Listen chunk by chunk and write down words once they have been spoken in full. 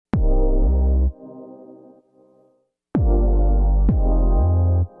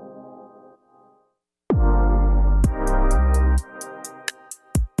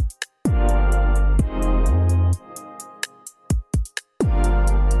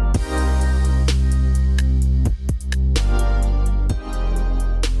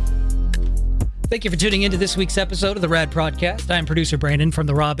Thank you for tuning into this week's episode of the Rad Podcast. I'm producer Brandon from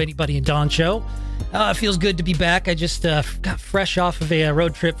the Rob, Anybody, and Don show. It feels good to be back. I just got fresh off of a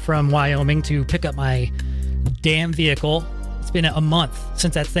road trip from Wyoming to pick up my damn vehicle. It's been a month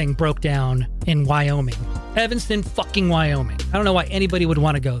since that thing broke down in Wyoming. Evanston, fucking Wyoming. I don't know why anybody would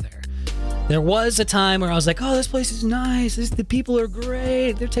want to go there. There was a time where I was like, oh, this place is nice. The people are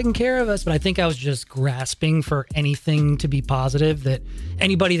great. They're taking care of us. But I think I was just grasping for anything to be positive, that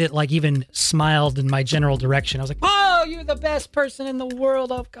anybody that like even smiled in my general direction, I was like, oh, you're the best person in the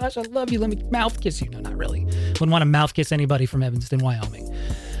world. Oh, gosh, I love you. Let me mouth kiss you. No, not really. Wouldn't want to mouth kiss anybody from Evanston, Wyoming.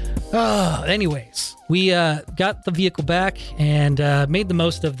 Anyways, we got the vehicle back and made the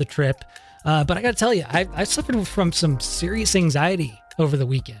most of the trip. But I got to tell you, I suffered from some serious anxiety over the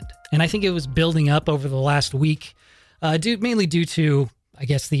weekend. And I think it was building up over the last week, mainly due to, I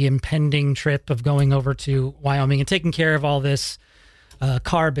guess, the impending trip of going over to Wyoming and taking care of all this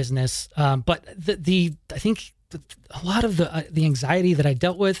car business. But I think a lot of the anxiety that I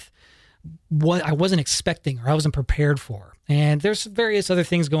dealt with, what I wasn't expecting or I wasn't prepared for. And there's various other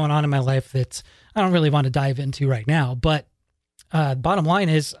things going on in my life that I don't really want to dive into right now. But bottom line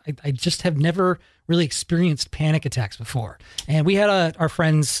is, I just have never really experienced panic attacks before. And we had our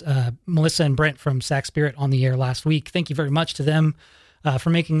friends, Melissa and Brent from Sac Spirit on the air last week. Thank you very much to them for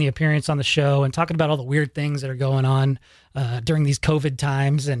making the appearance on the show and talking about all the weird things that are going on during these COVID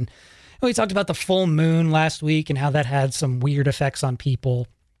times. And we talked about the full moon last week and how that had some weird effects on people.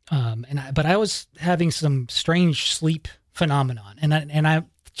 But I was having some strange sleep phenomenon. And I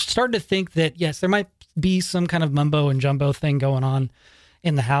started to think that, yes, there might be some kind of mumbo and jumbo thing going on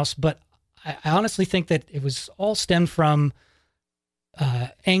in the house, but I honestly think that it was all stemmed from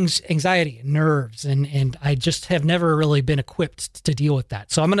anxiety and nerves, and I just have never really been equipped to deal with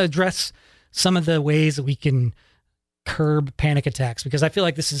that. So I'm going to address some of the ways that we can curb panic attacks, because I feel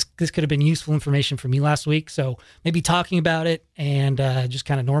like this could have been useful information for me last week. So maybe talking about it and just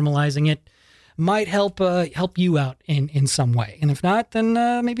kind of normalizing it might help you out in some way. And if not, then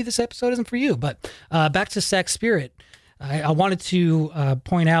maybe this episode isn't for you. But back to Sac Spirit. I wanted to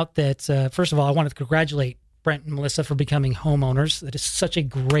point out that, first of all, I wanted to congratulate Brent and Melissa for becoming homeowners. That is such a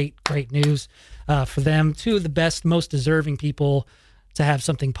great news for them. Two of the best, most deserving people to have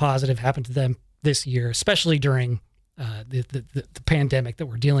something positive happen to them this year, especially during the pandemic that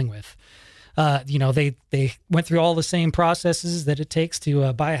we're dealing with. They went through all the same processes that it takes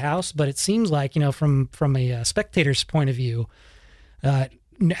to buy a house, but it seems like, from a spectator's point of view,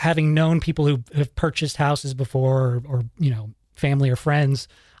 having known people who have purchased houses before or family or friends,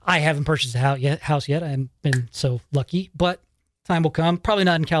 I haven't purchased a house yet. I haven't been so lucky, but time will come. Probably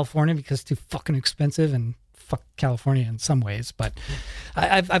not in California because it's too fucking expensive, and fuck California in some ways. But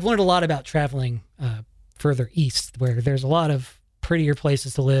I've learned a lot about traveling further east, where there's a lot of prettier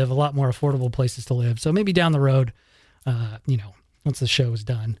places to live, a lot more affordable places to live. So maybe down the road, once the show is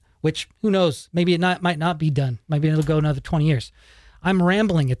done, which who knows, maybe might not be done. Maybe it'll go another 20 years. I'm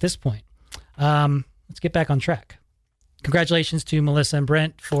rambling at this point. Let's get back on track. Congratulations to Melissa and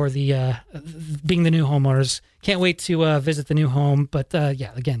Brent for the being the new homeowners. Can't wait to visit the new home. But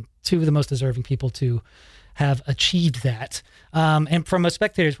again, two of the most deserving people to have achieved that. And from a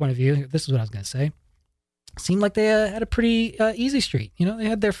spectator's point of view, this is what I was going to say. Seemed like they had a pretty easy street. They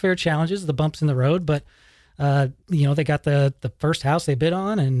had their fair challenges, the bumps in the road, but they got the first house they bid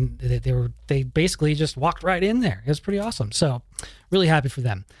on, and they basically just walked right in there. It was pretty awesome. So really happy for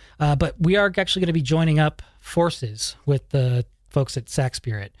them. But we are actually going to be joining up forces with the folks at Sac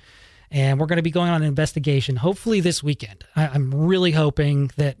Spirit, and we're going to be going on an investigation, hopefully this weekend. I'm really hoping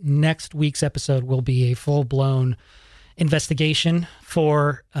that next week's episode will be a full-blown investigation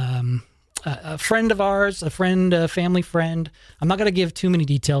for a friend of ours, a family friend. I'm not going to give too many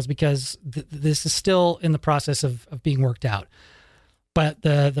details because this is still in the process of being worked out. But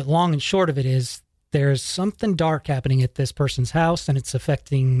the long and short of it is, there's something dark happening at this person's house, and it's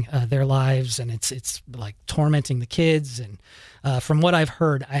affecting their lives, and it's like tormenting the kids. And from what I've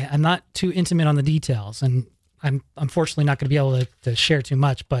heard, I'm not too intimate on the details, and I'm unfortunately not going to be able to share too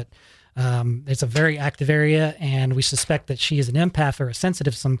much, but it's a very active area, and we suspect that she is an empath or a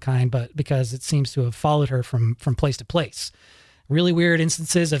sensitive of some kind, but because it seems to have followed her from place to place. Really weird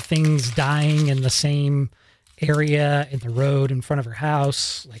instances of things dying in the same area in the road in front of her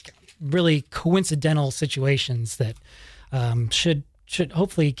house, like really coincidental situations that should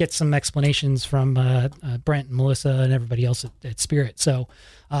hopefully get some explanations from Brent and Melissa and everybody else at Spirit. So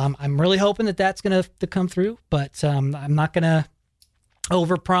I'm really hoping that that's going to come through, but I'm not going to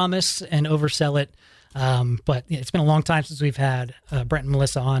overpromise and oversell it But it's been a long time since we've had Brent and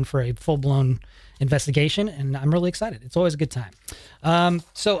Melissa on for a full-blown investigation, and I'm really excited. It's always a good time.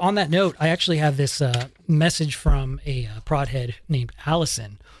 So on that note, I actually have this message from a prod head named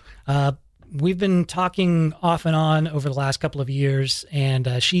Allison. We've been talking off and on over the last couple of years,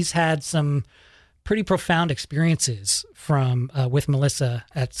 and she's had some pretty profound experiences from with Melissa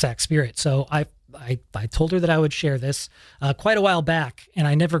at Sac Spirit. So I told her that I would share this quite a while back, and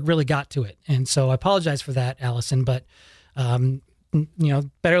I never really got to it. And so I apologize for that, Allison, but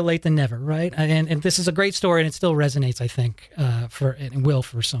better late than never, right? And this is a great story, and it still resonates, I think,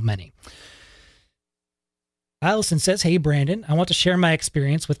 for so many. Allison says, "Hey, Brandon, I want to share my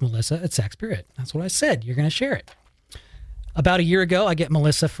experience with Melissa at Sac Spirit." That's what I said. You're going to share it. About a year ago, I get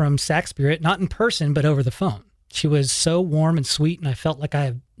Melissa from Sac Spirit, not in person, but over the phone. She was so warm and sweet, and I felt like I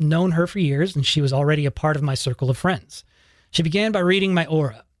have known her for years, and she was already a part of my circle of friends. She began by reading my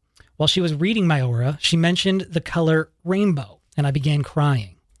aura. While she was reading my aura, she mentioned the color rainbow, and I began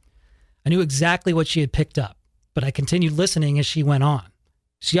crying. I knew exactly what she had picked up, but I continued listening as she went on.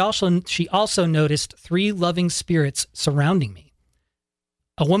 She also noticed 3 loving spirits surrounding me.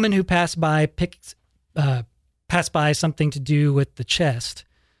 A woman who passed by something to do with the chest.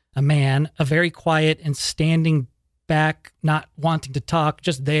 A man, a very quiet and standing back, not wanting to talk,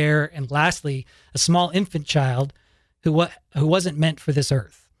 just there. And lastly, a small infant child who wasn't meant for this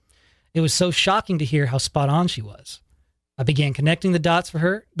earth. It was so shocking to hear how spot on she was. I began connecting the dots for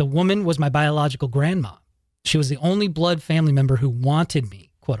her. The woman was my biological grandma. She was the only blood family member who wanted me,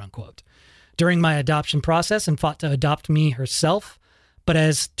 quote unquote, during my adoption process and fought to adopt me herself, but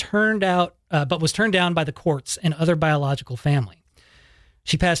was turned down by the courts and other biological family.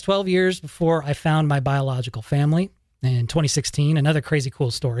 She passed 12 years before I found my biological family. In 2016, another crazy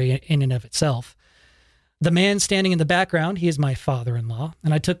cool story in and of itself. The man standing in the background, he is my father-in-law,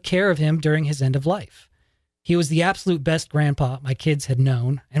 and I took care of him during his end of life. He was the absolute best grandpa my kids had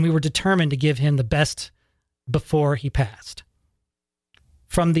known, and we were determined to give him the best before he passed.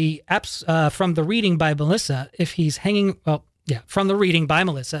 From the reading by Melissa, if he's hanging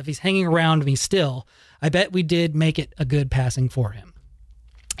around me still, I bet we did make it a good passing for him.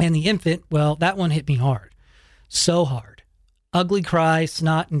 And the infant, well, that one hit me hard. So hard. Ugly cry,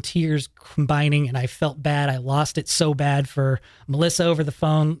 snot, and tears combining, and I felt bad. I lost it so bad for Melissa over the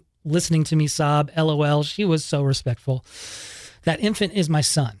phone, listening to me sob. LOL, she was so respectful. That infant is my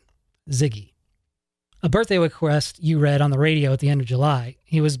son, Ziggy. A birthday request you read on the radio at the end of July.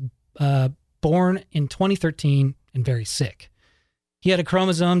 He was born in 2013 and very sick. He had a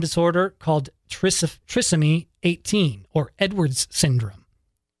chromosome disorder called trisomy 18, or Edwards syndrome.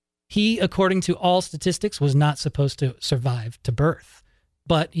 He, according to all statistics, was not supposed to survive to birth,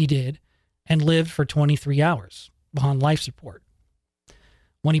 but he did and lived for 23 hours on life support.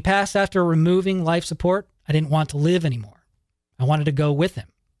 When he passed after removing life support, I didn't want to live anymore. I wanted to go with him.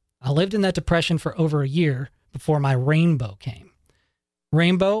 I lived in that depression for over a year before my rainbow came.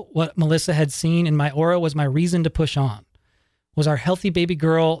 Rainbow, what Melissa had seen in my aura, was my reason to push on, was our healthy baby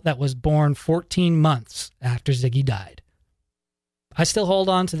girl that was born 14 months after Ziggy died. I still hold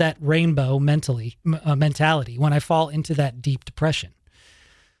on to that rainbow mentality when I fall into that deep depression.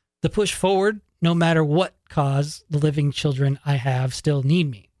 The push forward, no matter what cause the living children I have still need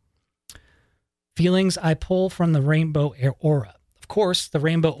me. Feelings I pull from the rainbow aura. Of course, the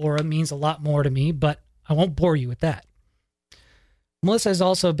rainbow aura means a lot more to me, but I won't bore you with that. Melissa has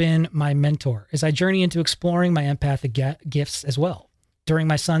also been my mentor as I journey into exploring my empathic gifts as well. During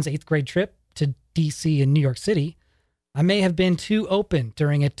my son's 8th grade trip to DC and New York City, I may have been too open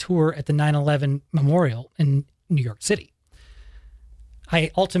during a tour at the 9/11 Memorial in New York City. I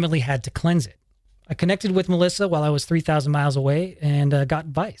ultimately had to cleanse it. I connected with Melissa while I was 3,000 miles away and got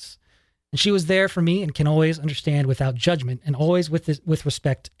advice. And she was there for me and can always understand without judgment and always with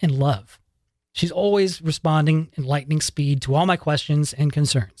respect and love. She's always responding in lightning speed to all my questions and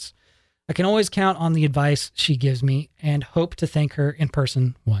concerns. I can always count on the advice she gives me and hope to thank her in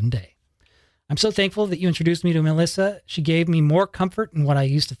person one day. I'm so thankful that you introduced me to Melissa. She gave me more comfort in what I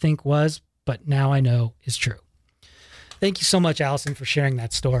used to think was, but now I know is true. Thank you so much, Allison, for sharing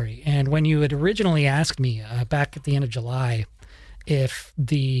that story. And when you had originally asked me back at the end of July if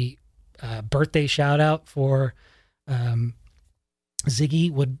the birthday shout out for Ziggy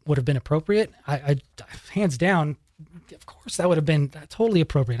would have been appropriate, I hands down, of course, that would have been totally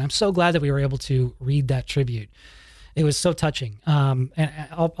appropriate. I'm so glad that we were able to read that tribute. It was so touching. And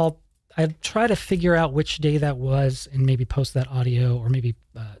I'll try to figure out which day that was and maybe post that audio or maybe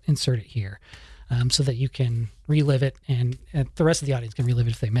insert it here so that you can relive it and the rest of the audience can relive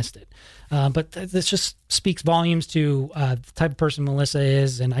it if they missed it. But this just speaks volumes to the type of person Melissa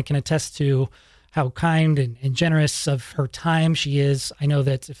is, and I can attest to how kind and generous of her time she is. I know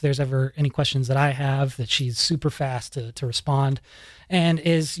that if there's ever any questions that I have, that she's super fast to respond, and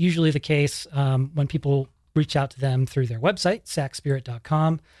is usually the case when people reach out to them through their website,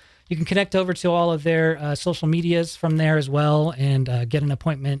 sackspirit.com. You can connect over to all of their social medias from there as well, and get an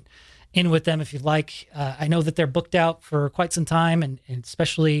appointment in with them if you'd like. I know that they're booked out for quite some time, and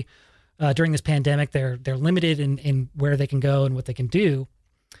especially during this pandemic, they're limited in where they can go and what they can do.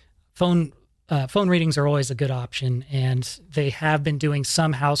 Phone readings are always a good option, and they have been doing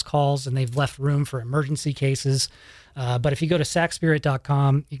some house calls, and they've left room for emergency cases. But if you go to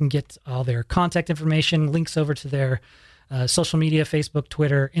sackspirit.com, you can get all their contact information, links over to their social media, Facebook,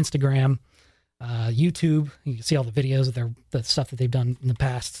 Twitter, Instagram, YouTube. You can see all the videos of the stuff that they've done in the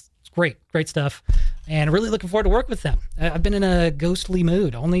past. It's great stuff, and really looking forward to work with them. I've been in a ghostly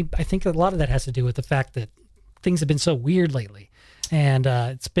mood. I think a lot of that has to do with the fact that things have been so weird lately, and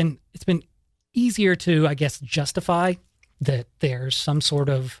it's been easier to, I guess, justify that there's some sort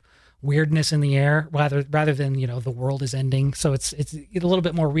of weirdness in the air rather than, the world is ending. So it's a little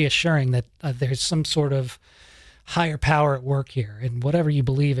bit more reassuring that there's some sort of higher power at work here, and whatever you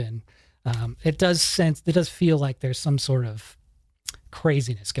believe in, it does feel like there's some sort of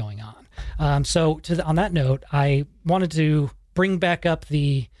craziness going on. So on that note, I wanted to bring back up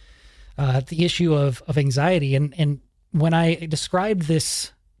the issue of anxiety, and when I described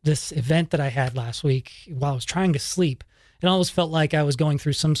this event that I had last week while I was trying to sleep, it almost felt like I was going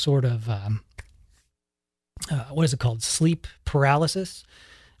through some sort of what is it called, sleep paralysis,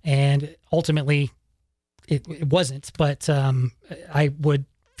 and ultimately it wasn't, but I would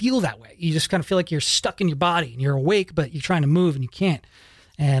feel that way. You just kind of feel like you're stuck in your body and you're awake, but you're trying to move and you can't.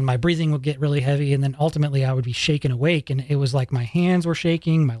 And my breathing would get really heavy, and then ultimately I would be shaken awake, and it was like my hands were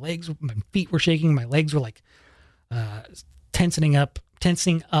shaking, my feet were shaking, my legs were like tensing up,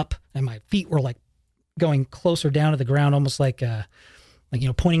 and my feet were like going closer down to the ground, almost like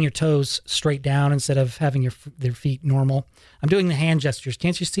pointing your toes straight down instead of having their feet normal. I'm doing the hand gestures.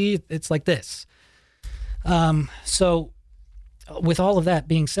 Can't you see? It's like this. So with all of that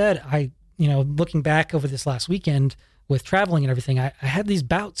being said, looking back over this last weekend with traveling and everything, I had these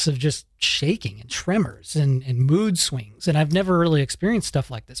bouts of just shaking and tremors and mood swings, and I've never really experienced stuff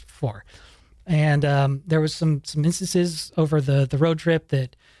like this before. And there was some instances over the road trip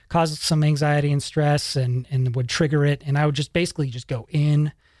that caused some anxiety and stress and would trigger it. And I would just basically go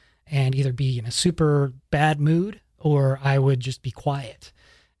in and either be in a super bad mood, or I would just be quiet.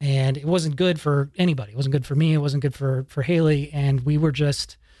 And it wasn't good for anybody. It wasn't good for me. It wasn't good for Haley. And we were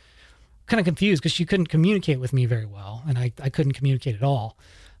just kind of confused because she couldn't communicate with me very well. And I couldn't communicate at all.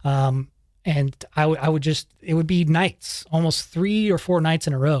 And I would it would be nights, almost 3 or 4 nights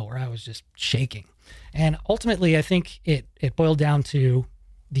in a row where I was just shaking. And ultimately, I think it boiled down to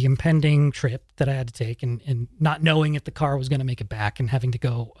the impending trip that I had to take, and not knowing if the car was going to make it back, and having to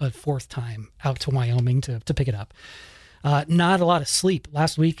go a 4th time out to Wyoming to pick it up. Not a lot of sleep.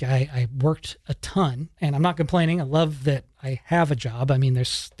 Last week, I worked a ton, and I'm not complaining. I love that I have a job. I mean,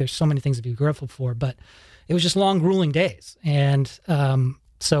 there's so many things to be grateful for, but it was just long, grueling days. And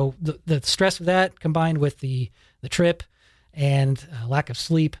so the stress of that, combined with the trip and lack of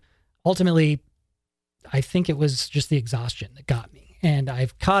sleep, ultimately, I think it was just the exhaustion that got me. And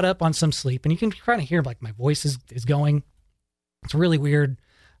I've caught up on some sleep, and you can kind of hear like my voice is going. It's a really weird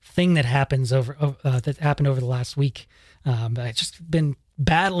thing that happens that happened over the last week. I've just been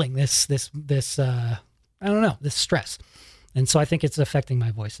battling this I don't know, this stress. And so I think it's affecting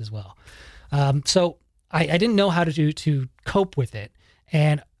my voice as well. So I didn't know how to cope with it.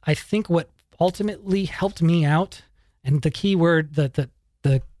 And I think what ultimately helped me out, and the key word, the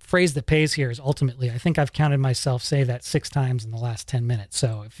phrase that pays here is ultimately. I think I've counted myself say that 6 times in the last 10 minutes.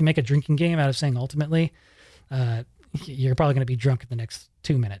 So if you make a drinking game out of saying ultimately, you're probably going to be drunk in the next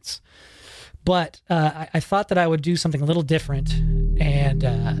 2 minutes. But I thought that I would do something a little different and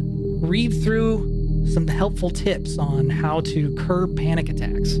read through some helpful tips on how to curb panic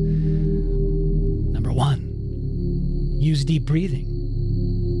attacks. Number 1, use deep breathing.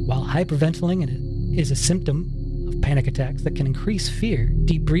 While hyperventilating is a symptom of panic attacks that can increase fear,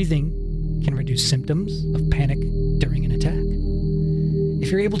 deep breathing can reduce symptoms of panic during an attack.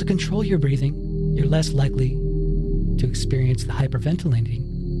 If you're able to control your breathing, you're less likely to experience the hyperventilating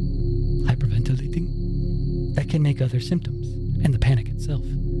that can make other symptoms and the panic itself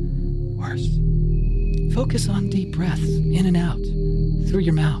worse. Focus on deep breaths in and out through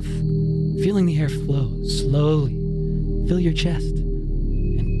your mouth, feeling the air flow slowly. Fill your chest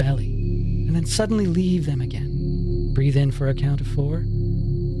and belly, and then suddenly leave them again. Breathe in for a count of 4,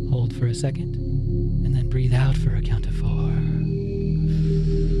 hold for a second, and then breathe out for a count of 4.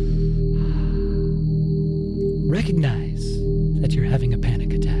 Recognize that you're having a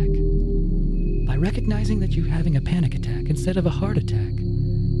panic attack. By recognizing that you're having a panic attack instead of a heart attack,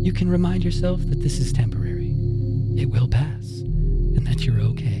 you can remind yourself that this is temporary. It will pass, and that you're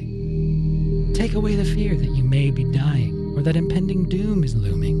okay. Take away the fear that you may be dying or that impending doom is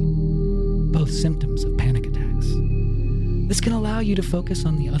looming, both symptoms of panic attacks. This can allow you to focus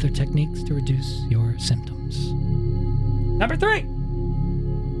on the other techniques to reduce your symptoms. Number 3,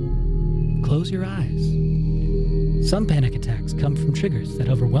 close your eyes. Some panic attacks come from triggers that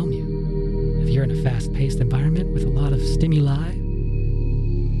overwhelm you. If you're in a fast-paced environment with a lot of stimuli,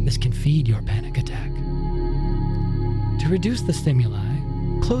 this can feed your panic attack. To reduce the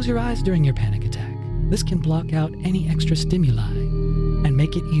stimuli, close your eyes during your panic attack. This can block out any extra stimuli and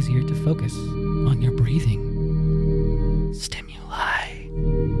make it easier to focus on your breathing. Stimuli.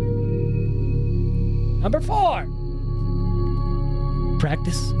 Number 4,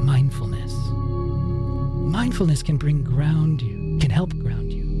 practice mindfulness. Mindfulness can help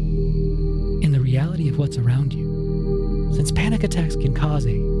ground you in the reality of what's around you. Since panic attacks can cause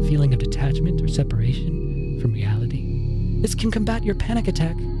a feeling of detachment or separation from reality, this can combat your panic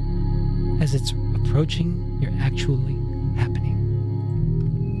attack as it's approaching your actually happening.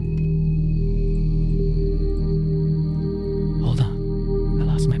 Hold on, I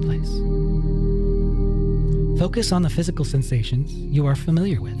lost my place. Focus on the physical sensations you are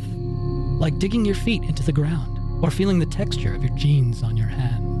familiar with, like digging your feet into the ground or feeling the texture of your jeans on your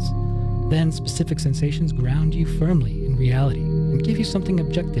hands. Then specific sensations ground you firmly in reality and give you something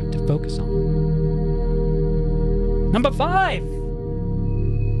objective to focus on. Number 5,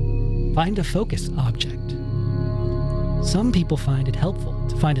 find a focus object. Some people find it helpful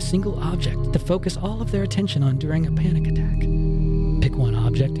to find a single object to focus all of their attention on during a panic attack. Pick one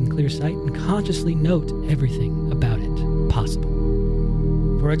object in clear sight and consciously note everything about it possible.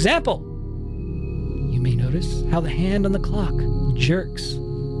 For example, you may notice how the hand on the clock jerks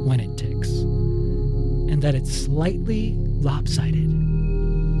when it ticks, and that it's slightly lopsided.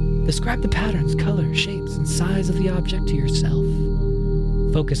 Describe the patterns, color, shapes, and size of the object to yourself.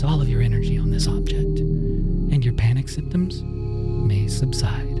 Focus all of your energy on this object, and your panic symptoms may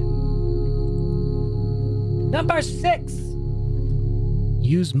subside. Number 6,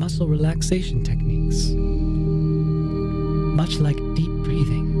 use muscle relaxation techniques. Much like deep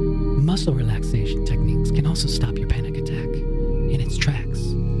breathing, muscle relaxation techniques can also stop your panic attack in its tracks.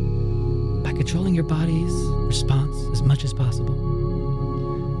 By controlling your body's response as much as possible,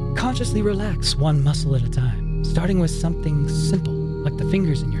 consciously relax one muscle at a time, starting with something simple like the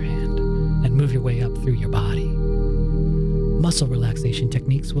fingers in your hand, and move your way up through your body. Muscle relaxation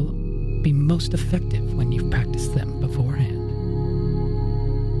techniques will be most effective when you've practiced them beforehand.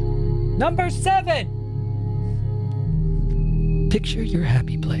 Number 7, picture your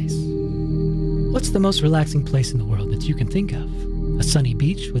happy place. What's the most relaxing place in the world that you can think of? A sunny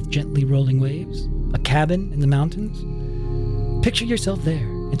beach with gently rolling waves? A cabin in the mountains? Picture yourself there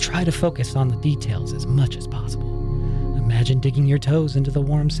and try to focus on the details as much as possible. Imagine digging your toes into the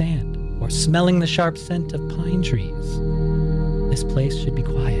warm sand or smelling the sharp scent of pine trees. This place should be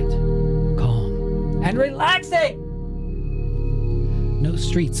quiet, calm, and relaxing. No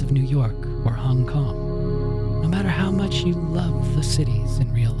streets of New York or Hong Kong, no matter how much you love the cities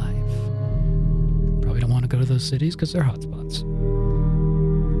in real life. Probably don't want to go to those cities because they're hotspots.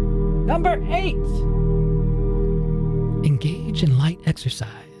 Number 8, engage in light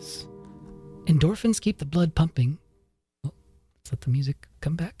exercise. Endorphins keep the blood pumping. Oh, let's let the music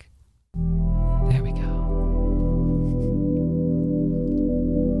come back. There we go.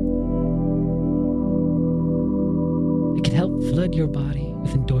 It can help flood your body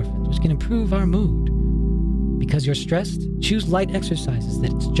with endorphins, which can improve our mood. Because you're stressed, choose light exercises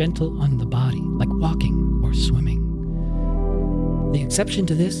that's gentle on the body, like walking or swimming. The exception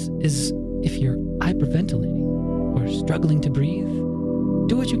to this is if you're hyperventilating or struggling to breathe.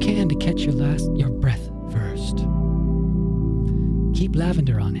 Do what you can to catch your breath first. Keep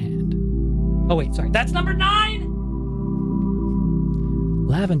lavender on hand. Oh wait, sorry, that's number 9!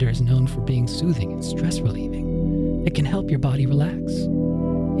 Lavender is known for being soothing and stress relieving. It can help your body relax.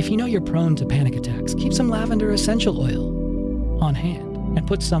 If you know you're prone to panic attacks, keep some lavender essential oil on hand and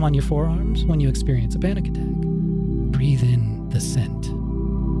put some on your forearms when you experience a panic attack. Breathe in the scent.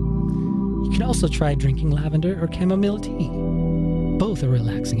 You can also try drinking lavender or chamomile tea. Both are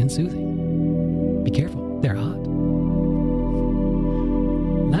relaxing and soothing. Be careful, they're hot.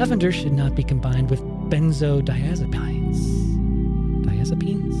 Lavender should not be combined with benzodiazepines.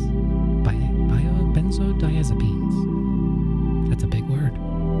 Benzodiazepines. That's a big word.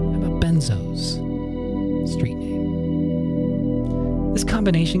 How about benzos? Street name. This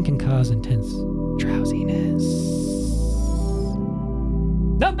combination can cause intense drowsiness.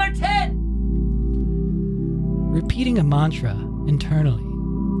 Number 10! Repeating a mantra internally.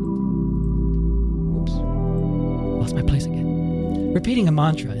 Oops. Lost my place again. Repeating a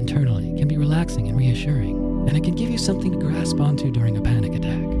mantra internally can be relaxing and reassuring, and it can give you something to grasp onto during a panic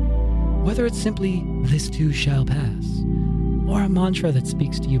attack. Whether it's simply, "This too shall pass," or a mantra that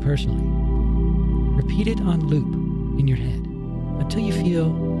speaks to you personally. Repeat it on loop in your head until you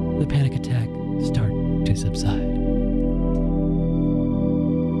feel the panic attack start to subside.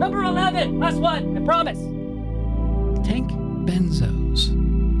 Number 11, last one, I promise. Take benzos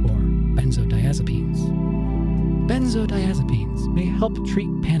or benzodiazepines. Benzodiazepines may help treat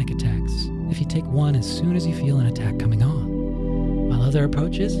panic attacks if you take one as soon as you feel an attack coming on. While other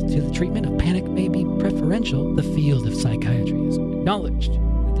approaches to the treatment of panic may be preferential, the field of psychiatry has acknowledged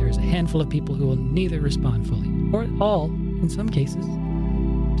that there is a handful of people who will neither respond fully, or at all, in some cases,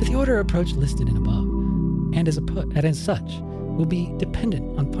 to the order approach listed in above, and as such, will be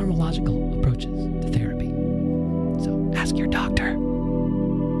dependent on pharmacological approaches to therapy. So ask your doctor.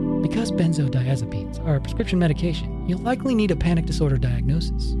 Because benzodiazepines are a prescription medication, you'll likely need a panic disorder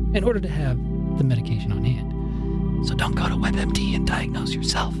diagnosis in order to have the medication on hand. So don't go to WebMD and diagnose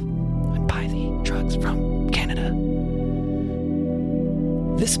yourself and buy the drugs from Canada.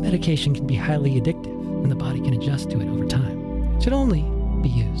 This medication can be highly addictive, and the body can adjust to it over time. It should only be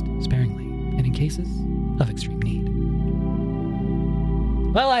used sparingly and in cases of extreme need.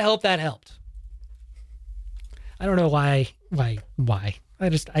 Well, I hope that helped. I don't know why. I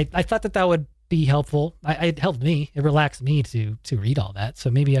thought that would be helpful. It helped me. It relaxed me to read all that.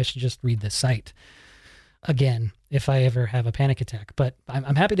 So maybe I should just read this site again if I ever have a panic attack. But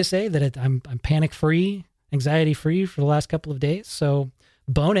I'm happy to say that I'm panic-free, anxiety-free for the last couple of days. So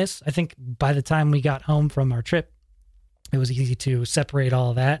bonus, I think by the time we got home from our trip, it was easy to separate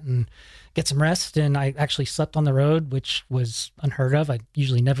all of that and get some rest. And I actually slept on the road, which was unheard of. I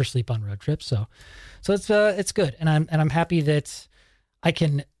usually never sleep on road trips. So it's good. And I'm happy that I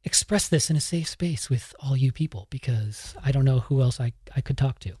can express this in a safe space with all you people, because I don't know who else I could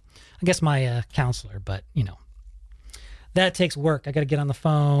talk to. I guess my counselor, but that takes work. I got to get on the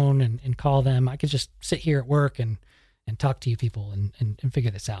phone and call them. I could just sit here at work and talk to you people and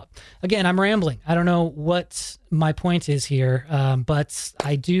figure this out. Again, I'm rambling. I don't know what my point is here, but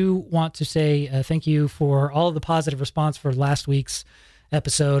I do want to say thank you for all of the positive response for last week's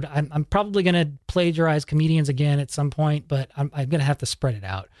episode. I'm probably going to plagiarize comedians again at some point, but I'm going to have to spread it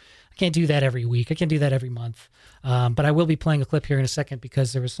out. I can't do that every week. I can't do that every month. But I will be playing a clip here in a second,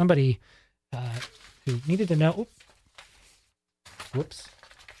 because there was somebody who needed to know. Whoops.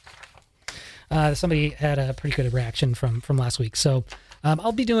 Somebody had a pretty good reaction from last week. So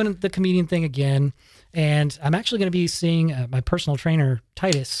I'll be doing the comedian thing again. And I'm actually going to be seeing my personal trainer,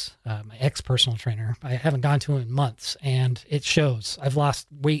 Titus, my ex-personal trainer. I haven't gone to him in months, and it shows. I've lost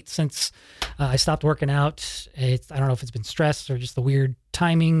weight since I stopped working out. I don't know if it's been stress or just the weird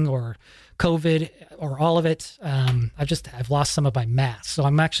timing or COVID or all of it. I've lost some of my mass. So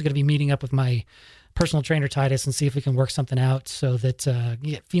I'm actually going to be meeting up with my personal trainer, Titus, and see if we can work something out so that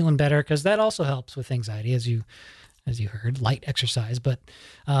you get feeling better, because that also helps with anxiety, as you heard, light exercise. But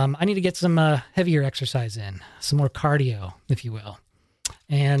I need to get some heavier exercise in, some more cardio, if you will.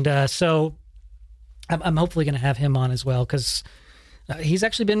 And so I'm hopefully going to have him on as well, because he's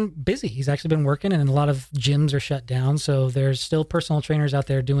actually been busy. He's actually been working, and a lot of gyms are shut down. So there's still personal trainers out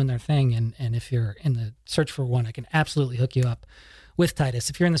there doing their thing. And if you're in the search for one, I can absolutely hook you up with Titus.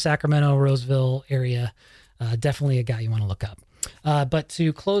 If you're in the Sacramento, Roseville area, definitely a guy you want to look up. But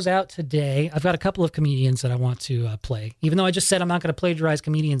to close out today, I've got a couple of comedians that I want to play. Even though I just said I'm not going to plagiarize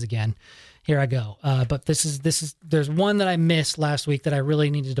comedians again, here I go. But there's one that I missed last week that I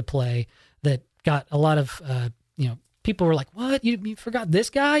really needed to play that got a lot of, people were like, "What? You forgot this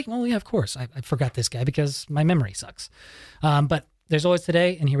guy?" Well, yeah, of course I forgot this guy because my memory sucks. But there's always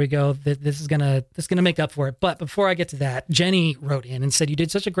today, and here we go. This is gonna make up for it. But before I get to that, Jenny wrote in and said, "You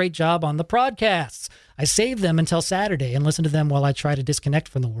did such a great job on the podcasts. I saved them until Saturday and listened to them while I try to disconnect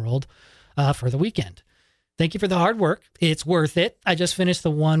from the world for the weekend. Thank you for the hard work. It's worth it. I just finished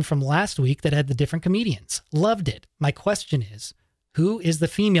the one from last week that had the different comedians. Loved it. My question is, who is the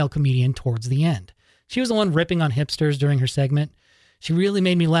female comedian towards the end? She was the one ripping on hipsters during her segment. She really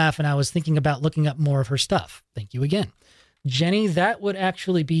made me laugh, and I was thinking about looking up more of her stuff. Thank you again." Jenny, that would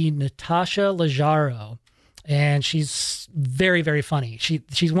actually be Natasha Leggero, and she's very, very funny.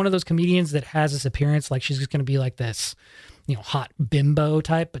 She's one of those comedians that has this appearance like she's just going to be like this, hot bimbo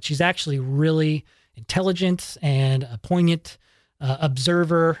type, but she's actually really intelligent and a poignant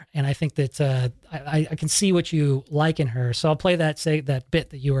observer, and I think that I can see what you like in her. So I'll play that bit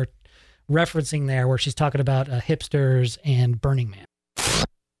that you were referencing there, where she's talking about hipsters and Burning Man.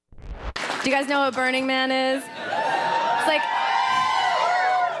 Do you guys know what Burning Man is? It's like,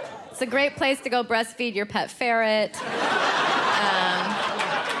 it's a great place to go breastfeed your pet ferret.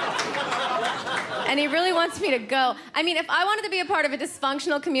 And he really wants me to go. I mean, if I wanted to be a part of a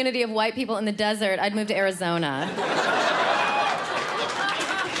dysfunctional community of white people in the desert, I'd move to Arizona.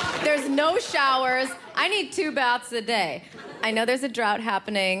 There's no showers. I need 2 baths a day. I know there's a drought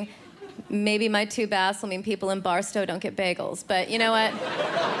happening. Maybe my 2 baths will mean people in Barstow don't get bagels. But you know what?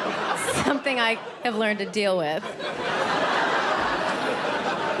 Something I have learned to deal with.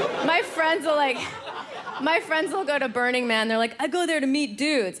 My friends will go to Burning Man. They're like, I go there to meet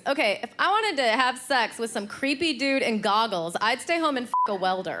dudes. Okay, if I wanted to have sex with some creepy dude in goggles, I'd stay home and f*** a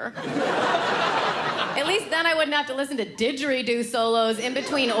welder. At least then I wouldn't have to listen to didgeridoo solos in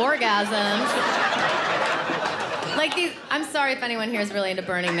between orgasms. Like these, I'm sorry if anyone here is really into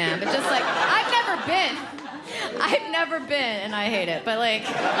Burning Man, but just like, I've never been, and I hate it, but like...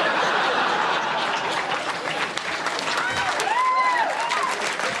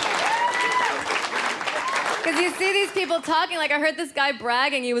 Because you see these people talking, like I heard this guy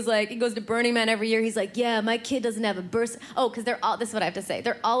bragging, he was like, he goes to Burning Man every year, he's like, yeah, my kid doesn't have a birth... Oh, because this is what I have to say,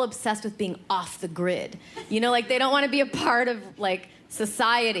 they're all obsessed with being off the grid. You know, like they don't want to be a part of, like,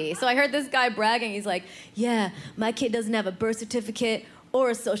 society. So I heard this guy bragging, he's like, yeah, my kid doesn't have a birth certificate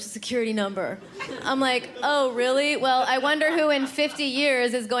or a social security number. I'm like, oh, really? Well, I wonder who in 50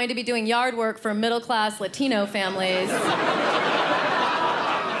 years is going to be doing yard work for middle-class Latino families.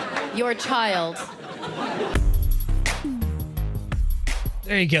 Your child.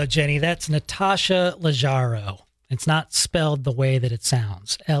 There you go, Jenny. That's Natasha Leggero. It's not spelled the way that it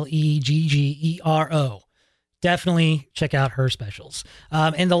sounds. Leggero. Definitely check out her specials.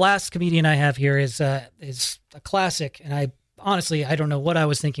 And the last comedian I have here is a classic, and I don't know what I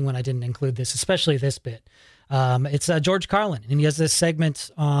was thinking when I didn't include this, especially this bit. It's George Carlin, and he has this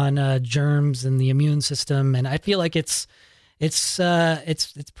segment on germs and the immune system, and I feel like it's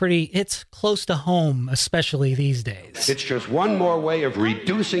close to home, especially these days. It's just one more way of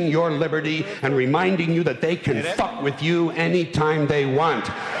reducing your liberty and reminding you that they can fuck with you anytime they want,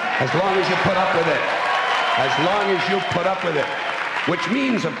 as long as you put up with it. As long as you put up with it. Which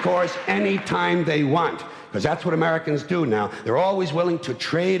means, of course, anytime they want. Because that's what Americans do now. They're always willing to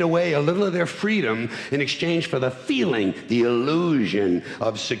trade away a little of their freedom in exchange for the feeling, the illusion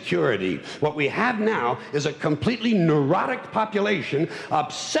of security. What we have now is a completely neurotic population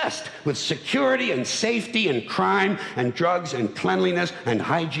obsessed with security and safety and crime and drugs and cleanliness and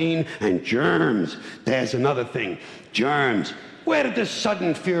hygiene and germs. There's another thing, germs. Where did this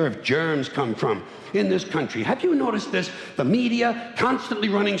sudden fear of germs come from in this country? Have you noticed this? The media constantly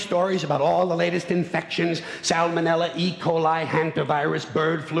running stories about all the latest infections, salmonella, E. coli, hantavirus,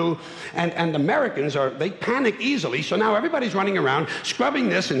 bird flu, and Americans they panic easily, so now everybody's running around scrubbing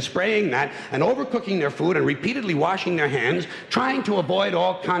this and spraying that and overcooking their food and repeatedly washing their hands, trying to avoid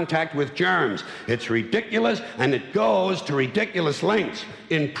all contact with germs. It's ridiculous, and it goes to ridiculous lengths.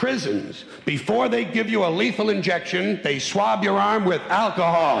 In prisons, before they give you a lethal injection, they swab your arm with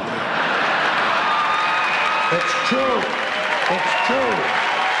alcohol. It's true. It's true.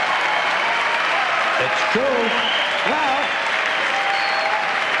 It's true.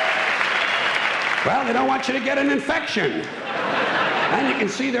 Well, they don't want you to get an infection. And you can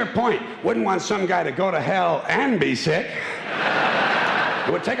see their point. Wouldn't want some guy to go to hell and be sick.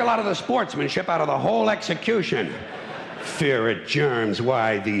 It would take a lot of the sportsmanship out of the whole execution. Fear of germs,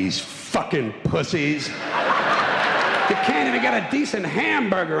 why these fucking pussies? You can't even get a decent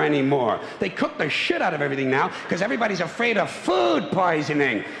hamburger anymore. They cook the shit out of everything now because everybody's afraid of food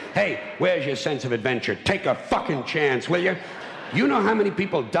poisoning. Hey, where's your sense of adventure? Take a fucking chance, will you? You know how many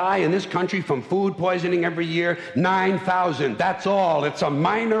people die in this country from food poisoning every year? 9,000. That's all. It's a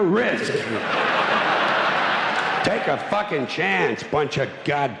minor risk. Take a fucking chance, bunch of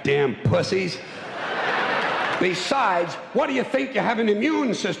goddamn pussies. Besides, what do you think you have an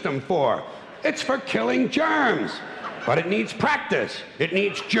immune system for? It's for killing germs. But it needs practice. It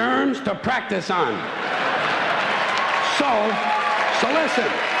needs germs to practice on. So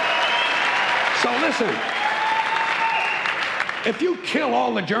listen. If you kill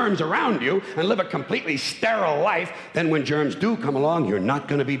all the germs around you and live a completely sterile life, then when germs do come along, you're not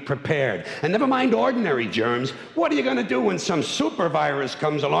going to be prepared. And never mind ordinary germs, what are you going to do when some super virus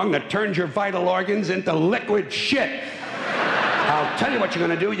comes along that turns your vital organs into liquid shit? I'll tell you what you're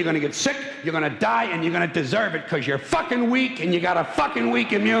going to do. You're going to get sick, you're going to die, and you're going to deserve it because you're fucking weak and you got a fucking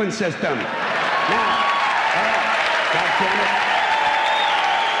weak immune system. Now, God damn it.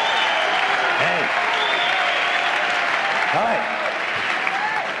 Hey. All right.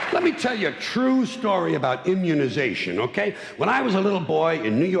 Let me tell you a true story about immunization, okay? When I was a little boy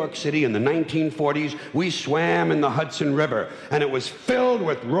in New York City in the 1940s, we swam in the Hudson River, and it was filled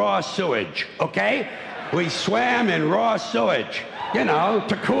with raw sewage, okay? We swam in raw sewage, you know,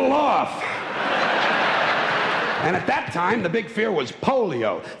 to cool off. And at that time, the big fear was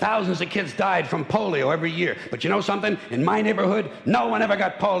polio. Thousands of kids died from polio every year. But you know something? In my neighborhood, no one ever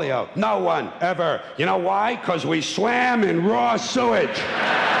got polio. No one, ever. You know why? Because we swam in raw sewage.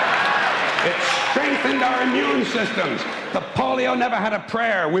 It strengthened our immune systems. The polio never had a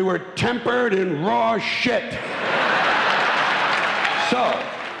prayer. We were tempered in raw shit.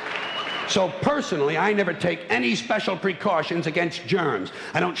 So personally, I never take any special precautions against germs.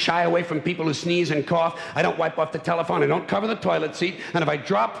 I don't shy away from people who sneeze and cough. I don't wipe off the telephone. I don't cover the toilet seat. And if I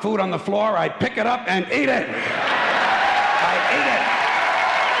drop food on the floor, I pick it up and eat it. I eat it.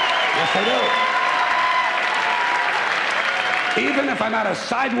 Yes, I do. Even if I'm at a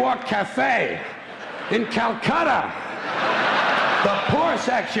sidewalk cafe in Calcutta, the poor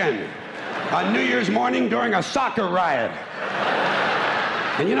section, on New Year's morning during a soccer riot.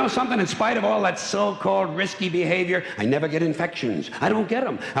 And you know something? In spite of all that so-called risky behavior, I never get infections. I don't get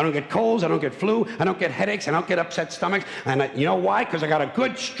them. I don't get colds. I don't get flu. I don't get headaches. I don't get upset stomachs. And you know why? Because I got a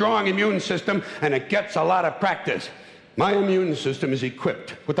good, strong immune system, and it gets a lot of practice. My immune system is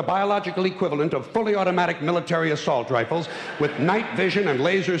equipped with the biological equivalent of fully automatic military assault rifles with night vision and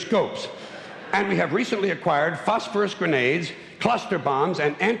laser scopes. And we have recently acquired phosphorus grenades, cluster bombs,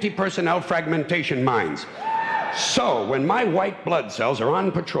 and anti-personnel fragmentation mines. So, when my white blood cells are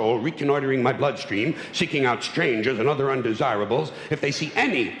on patrol, reconnoitering my bloodstream, seeking out strangers and other undesirables, if they see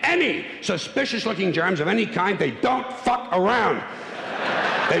any suspicious-looking germs of any kind, they don't fuck around.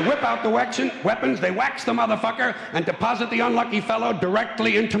 They whip out the weapons, they wax the motherfucker, and deposit the unlucky fellow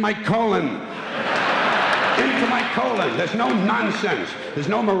directly into my colon. Into my colon. There's no nonsense. There's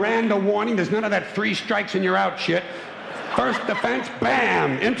no Miranda warning. There's none of that 3 strikes and you're out shit. First defense,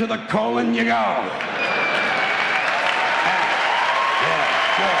 bam, into the colon you go.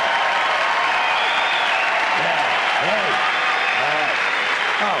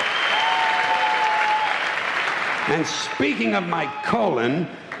 And speaking of my colon,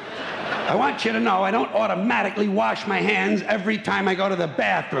 I want you to know I don't automatically wash my hands every time I go to the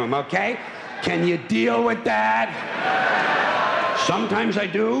bathroom, okay? Can you deal with that? Sometimes I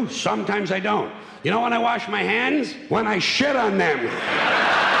do, sometimes I don't. You know when I wash my hands? When I shit on them.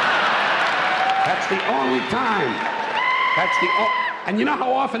 That's the only time. And you know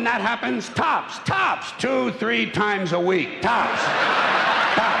how often that happens? Tops, 2-3 times a week, tops.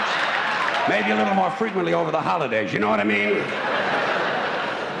 Maybe a little more frequently over the holidays, you know what I mean?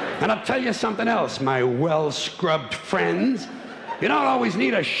 And I'll tell you something else, my well-scrubbed friends. You don't always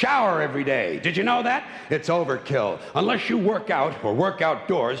need a shower every day. Did you know that? It's overkill. Unless you work out or work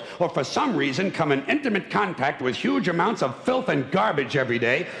outdoors, or for some reason come in intimate contact with huge amounts of filth and garbage every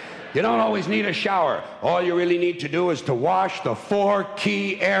day, you don't always need a shower. All you really need to do is to wash the 4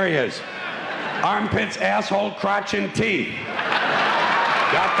 key areas. Armpits, asshole, crotch, and teeth.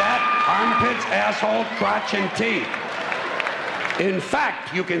 Got that? Armpits, asshole, crotch, and teeth. In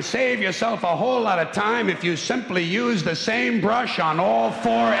fact, you can save yourself a whole lot of time if you simply use the same brush on all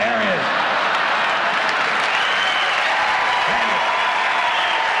 4 areas.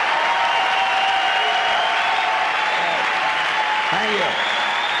 Thank you.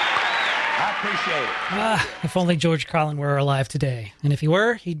 I appreciate it. If only George Carlin were alive today. And if he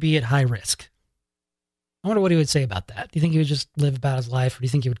were, he'd be at high risk. I wonder what he would say about that. Do you think he would just live about his life, or do you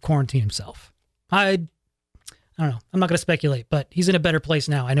think he would quarantine himself? I don't know. I'm not going to speculate, but he's in a better place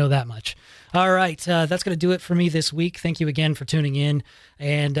now. I know that much. All right. That's going to do it for me this week. Thank you again for tuning in.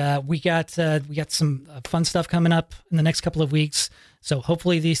 And we got some fun stuff coming up in the next couple of weeks. So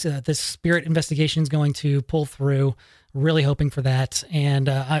hopefully this spirit investigation is going to pull through. Really hoping for that. And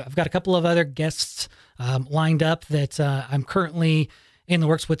I've got a couple of other guests lined up that I'm currently in the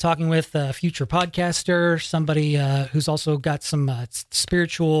works with, talking with a future podcaster, somebody who's also got some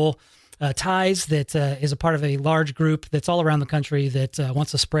spiritual ties, that is a part of a large group that's all around the country that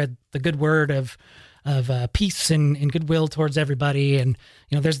wants to spread the good word of peace and goodwill towards everybody. And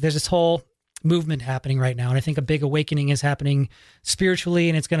you know, there's this whole movement happening right now, and I think a big awakening is happening spiritually,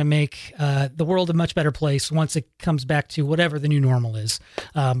 and it's going to make the world a much better place once it comes back to whatever the new normal is.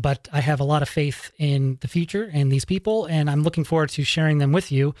 But I have a lot of faith in the future and these people, and I'm looking forward to sharing them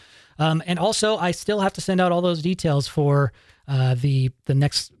with you. And also, I still have to send out all those details for the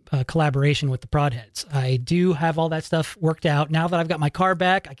next collaboration with the Prodheads. I do have all that stuff worked out. Now that I've got my car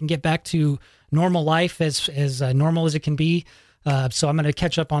back, I can get back to normal life as normal as it can be. So I'm going to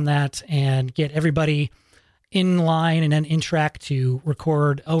catch up on that and get everybody in line and then in track to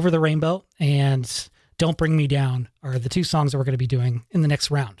record Over the Rainbow and Don't Bring Me Down are the 2 songs that we're going to be doing in the next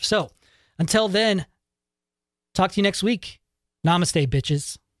round. So until then, talk to you next week. Namaste,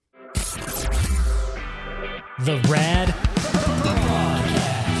 bitches. The Rad